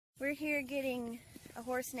We're here getting a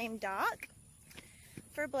horse named Doc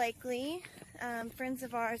for Blakely. Friends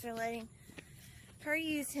of ours are letting her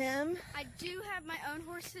use him. I do have my own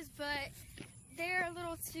horses, but they're a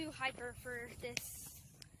little too hyper for this,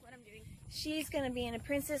 what I'm doing. She's going to be in a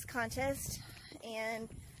princess contest, and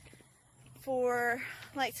for,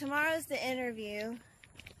 like, tomorrow's the interview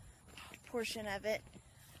portion of it.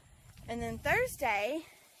 And then Thursday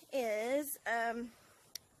is, what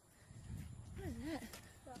is that?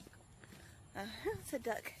 It's a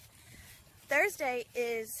duck. Thursday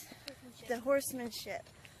is the horsemanship.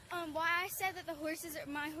 Why I said that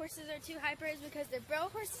my horses are too hyper is because they're barrel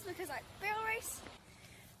horses, because I barrel race.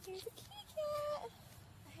 Here's a kitty cat.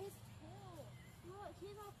 His tail. Look,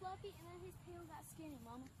 he's all fluffy and then his tail got skinny,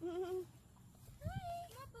 Mama. Hi.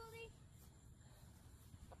 Come on, Bully.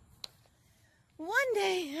 One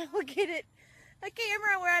day I will get a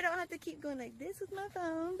camera where I don't have to keep going like this with my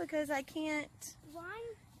phone because I can't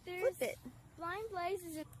flip it. Blind Blaze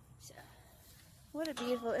is a... What a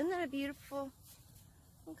beautiful, isn't that a beautiful,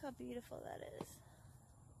 look how beautiful that is.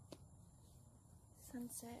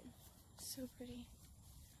 Sunset, so pretty.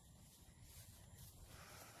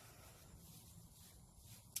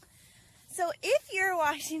 So if you're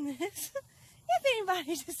watching this, if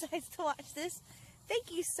anybody decides to watch this,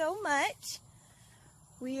 thank you so much.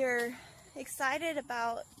 We are excited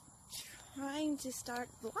about trying to start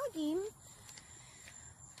vlogging.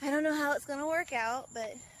 I don't know how it's going to work out,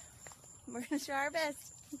 but we're going to try our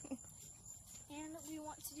best. And we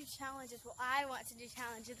want to do challenges. Well, I want to do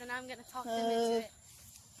challenges, and I'm going to talk them into it.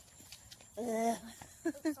 Oh,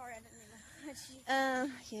 sorry, I didn't mean that.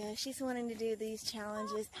 Yeah, she's wanting to do these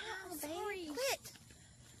challenges. Oh, sorry.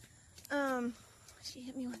 Quit! She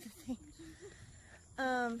hit me with the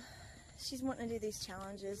thing. She's wanting to do these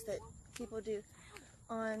challenges that people do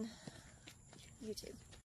on YouTube.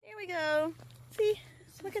 There we go. See?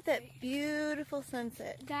 Look at that beautiful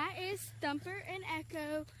sunset. That is Thumper and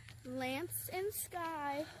Echo, Lance and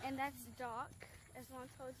Sky, and that's Doc, as Mom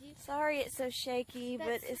told you. Sorry it's so shaky,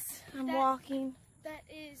 but I'm walking. That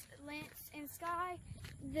is Lance and Sky,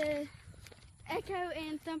 the Echo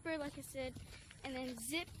and Thumper, like I said, and then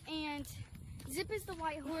Zip is the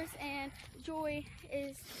white horse, and Joy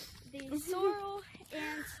is the sorrel,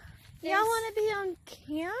 and y'all want to be on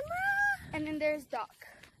camera? And then there's Doc.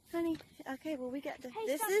 Honey, okay, well we got the, Hey,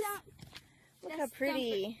 this stop, is, stop. Look how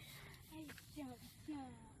pretty. Hey, jump. Hey,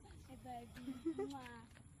 baby. Come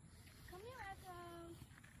here, Echo.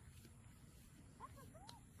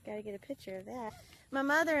 Gotta get a picture of that. My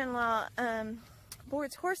mother-in-law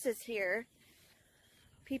boards horses here.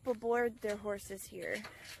 People board their horses here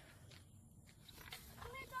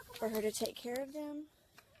for her to take care of them,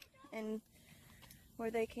 and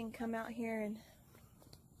where they can come out here and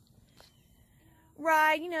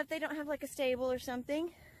ride, you know, if they don't have like a stable or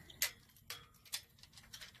something.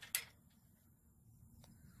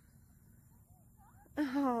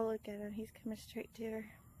 Oh, look at him. He's coming straight to her.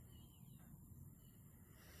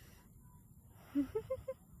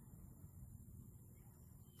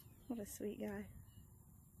 What a sweet guy.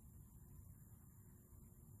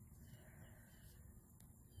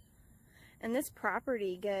 And this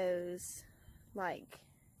property goes like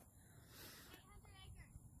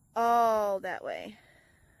all that way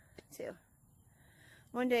too.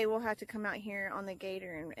 One day we'll have to come out here on the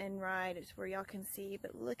gator and ride. It's where y'all can see,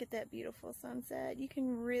 but look at that beautiful sunset. You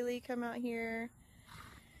can really come out here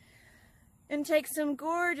and take some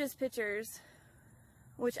gorgeous pictures,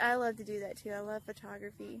 which I love to do that too. I love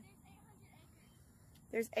photography.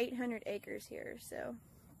 There's 800 acres here, so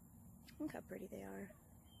look how pretty they are.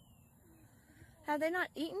 Have they not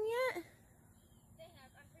eaten yet? They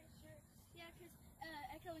have, I'm pretty sure. Yeah, because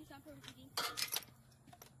Echo and Thumper were eating.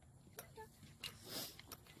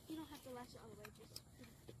 You don't have to latch it all the way, just...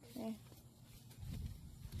 Okay.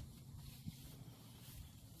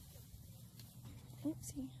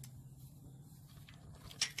 Oopsie.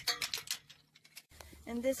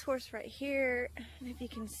 And this horse right here, if you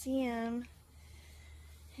can see him,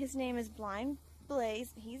 his name is Blind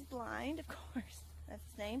Blaze. He's blind, of course. That's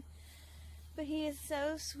his name. But he is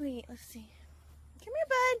so sweet. Let's see. Come here,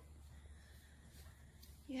 bud.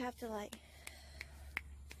 You have to, like,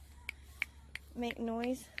 make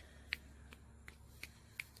noise.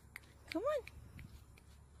 Come on.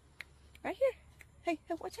 Right here. Hey,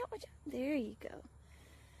 watch out, watch out. There you go.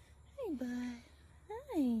 Hey, bud.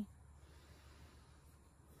 Hi.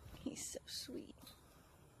 He's so sweet.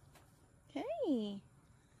 Hey.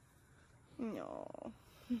 No.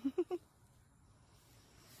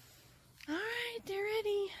 Alright, they're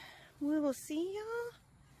ready. We will see y'all.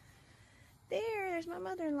 There's my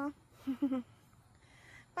mother-in-law.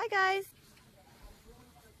 Bye, guys.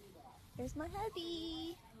 There's my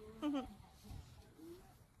hubby. Good boy.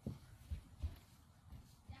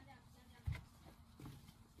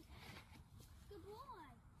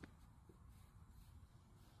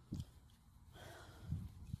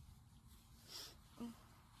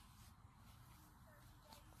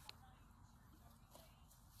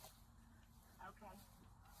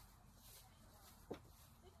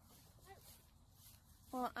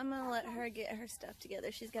 Well, I'm gonna let her get her stuff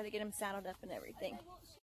together. She's got to get him saddled up and everything.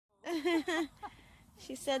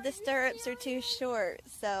 She said the stirrups are too short,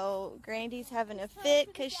 so Grandy's having a fit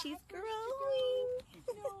because she's growing.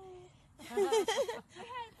 I had to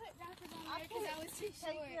put diapers on there because I was too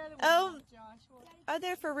short. Oh, are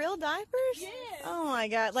there for real diapers? Yes. Oh my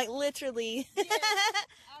God, like literally. Diapers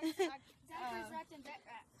wrapped in vet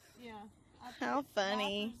wrap. Yeah. I put How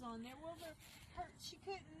funny. diapers on there. Well, she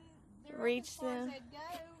couldn't Reach as far as them. they'd go,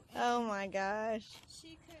 and Oh my gosh,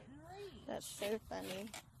 she couldn't reach. that's so funny.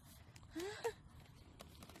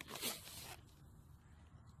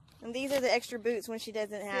 And these are the extra boots when she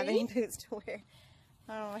doesn't have any boots to wear.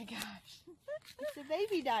 Oh my gosh. It's a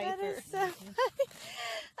baby That diaper. is so funny.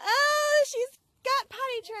 Oh, she's got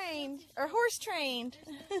potty trained or horse trained.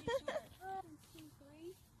 1, 2,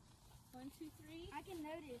 3. 1, 2, 3. I can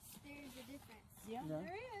notice there's a difference. Yeah, Yeah.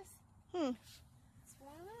 there is. Hmm.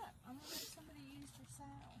 Swirl up. I wonder if somebody used her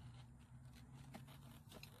saddle.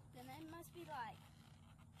 Then it must be like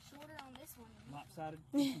shorter on this one. Lopsided.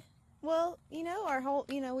 Well, you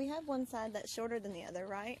know, we have one side that's shorter than the other,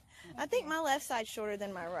 right? I think my left side's shorter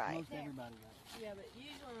than my right. Most everybody does. Yeah, but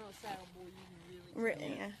usually on a saddle boy, you can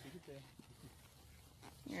really Yeah. You could tell.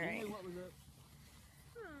 All She right. knew what was up.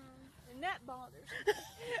 And that bothers.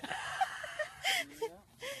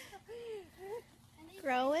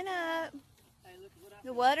 Growing up. Hey, look at what I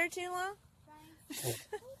The water too long?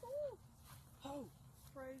 Oh,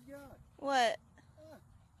 praise God. What?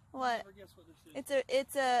 What? Never guess what this is.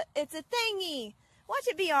 It's a thingy. Watch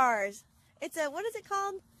it be ours. It's a, what is it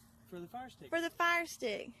called? For the fire stick. For the fire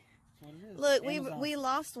stick. That's what it is. Look, Amazon. we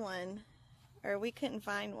lost one, or we couldn't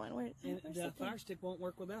find one. And where's the the thing? fire stick won't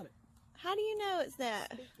work without it. How do you know it's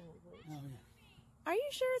that? Oh, yeah. Are you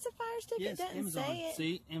sure it's a fire stick? Yes, it doesn't Amazon. say it.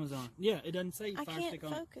 See, Amazon. Yeah, it doesn't say I fire can't stick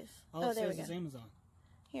on it. focus. All Oh, it there we says go. is Amazon.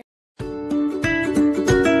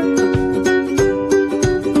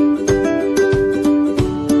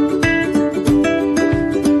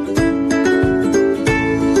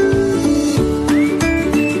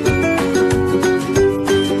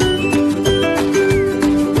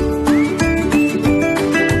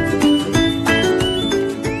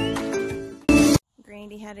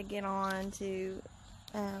 Grandy had to get on to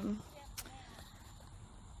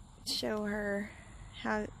show her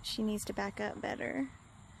how she needs to back up better.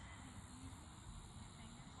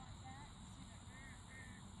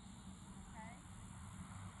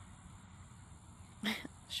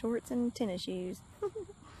 Shorts and tennis shoes. It's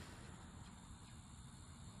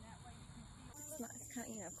kind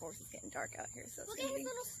of, you know, of course it's getting dark out here, so it's Look gonna at be his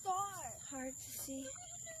little star. hard to see.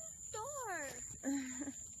 Star.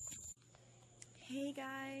 Hey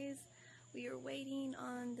guys, we are waiting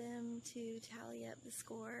on them to tally up the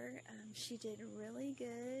score. She did really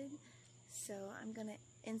good, so I'm gonna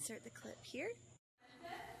insert the clip here.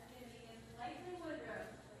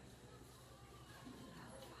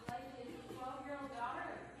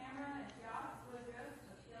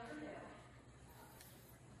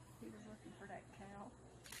 He was looking for that cow.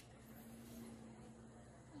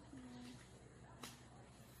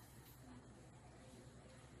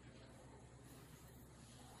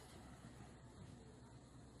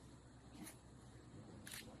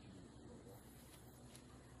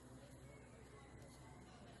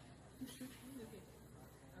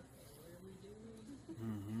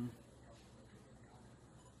 Mm-hmm.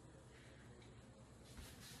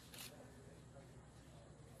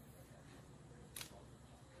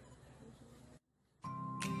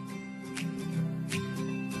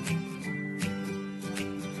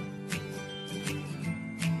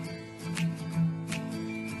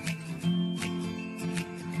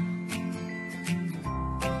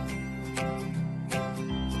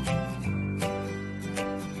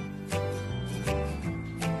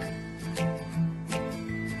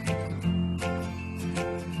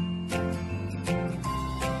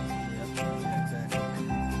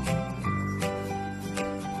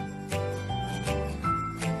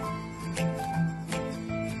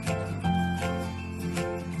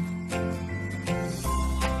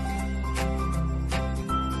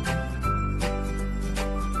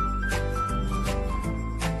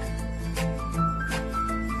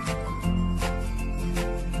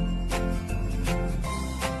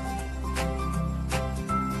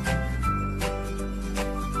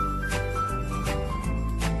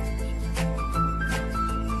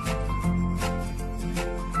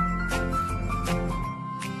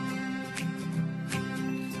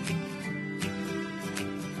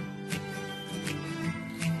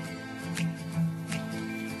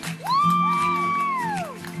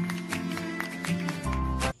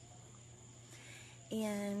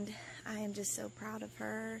 just so proud of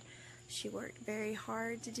her. She worked very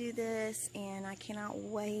hard to do this, and I cannot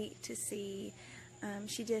wait to see.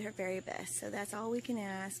 She did her very best, so that's all we can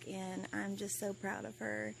ask, and I'm just so proud of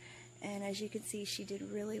her. And as you can see, she did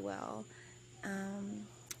really well. And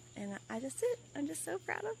I'm just so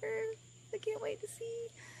proud of her. I can't wait to see.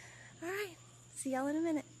 All right, see y'all in a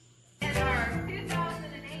minute. And our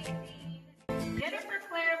 2018 Jennifer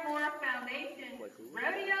Claire Moore Foundation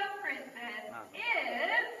Rodeo Princess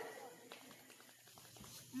is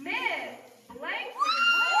Miss Blakely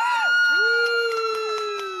Wood.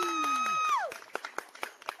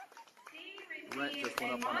 She received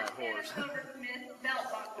a Montana Silversmith belt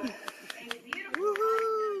buckle, a beautiful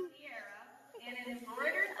tiara, and an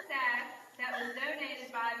embroidered sash that was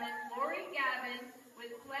donated by Miss Lori Gavin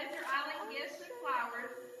with Pleasure Island Gifts and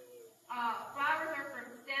Flowers. Flowers are from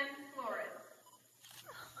STEM Florists.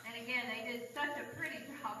 And again, they did such a pretty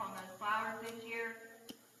job on those flowers this year.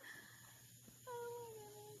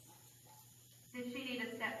 Did she need to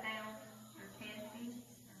step down? Or can she?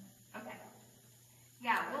 Okay.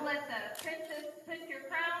 Yeah, we'll let the princess put your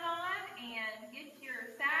crown on and get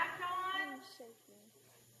your sash on.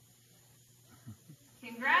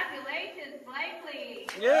 Congratulations, Blakely.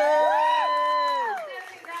 Yeah! Also,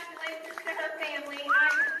 congratulations to her family. I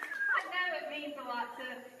know it means a lot to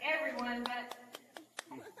everyone, but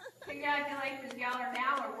congratulations, y'all are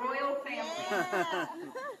now a royal family.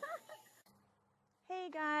 Hey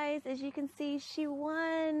guys, as you can see, she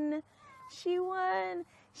won. She won.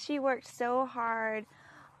 She worked so hard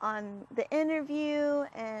on the interview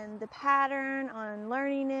and the pattern, on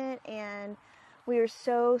learning it, and we were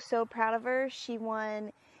so proud of her. She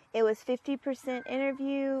won. It was 50%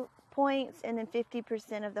 interview points and then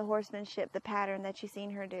 50% of the horsemanship, the pattern that you've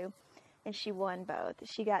seen her do. And she won both.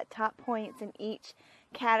 She got top points in each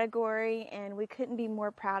category, and we couldn't be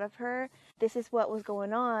more proud of her. This is what was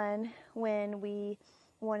going on when we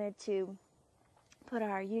wanted to put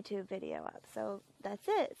our YouTube video up. So that's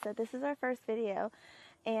it. So this is our first video,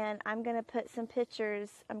 and I'm going to put some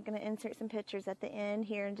pictures. I'm going to insert some pictures at the end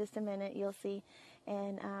here in just a minute. You'll see.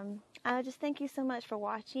 And I just thank you so much for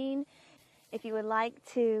watching. If you would like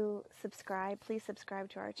to subscribe, please subscribe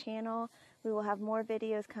to our channel. We will have more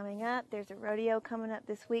videos coming up. There's a rodeo coming up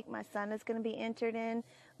this week. My son is going to be entered in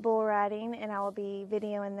bull riding, and I will be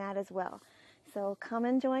videoing that as well. So come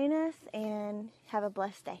and join us, and have a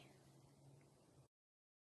blessed day.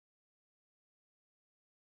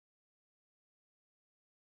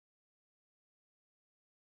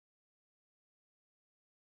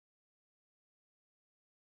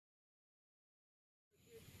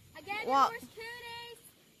 I got Walk. horse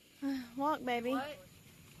cooties. Walk, baby. What?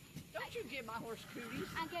 Don't you get my horse cooties.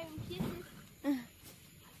 I gave him kisses. I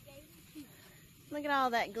gave him kisses. Look at all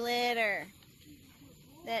that glitter.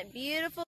 That beautiful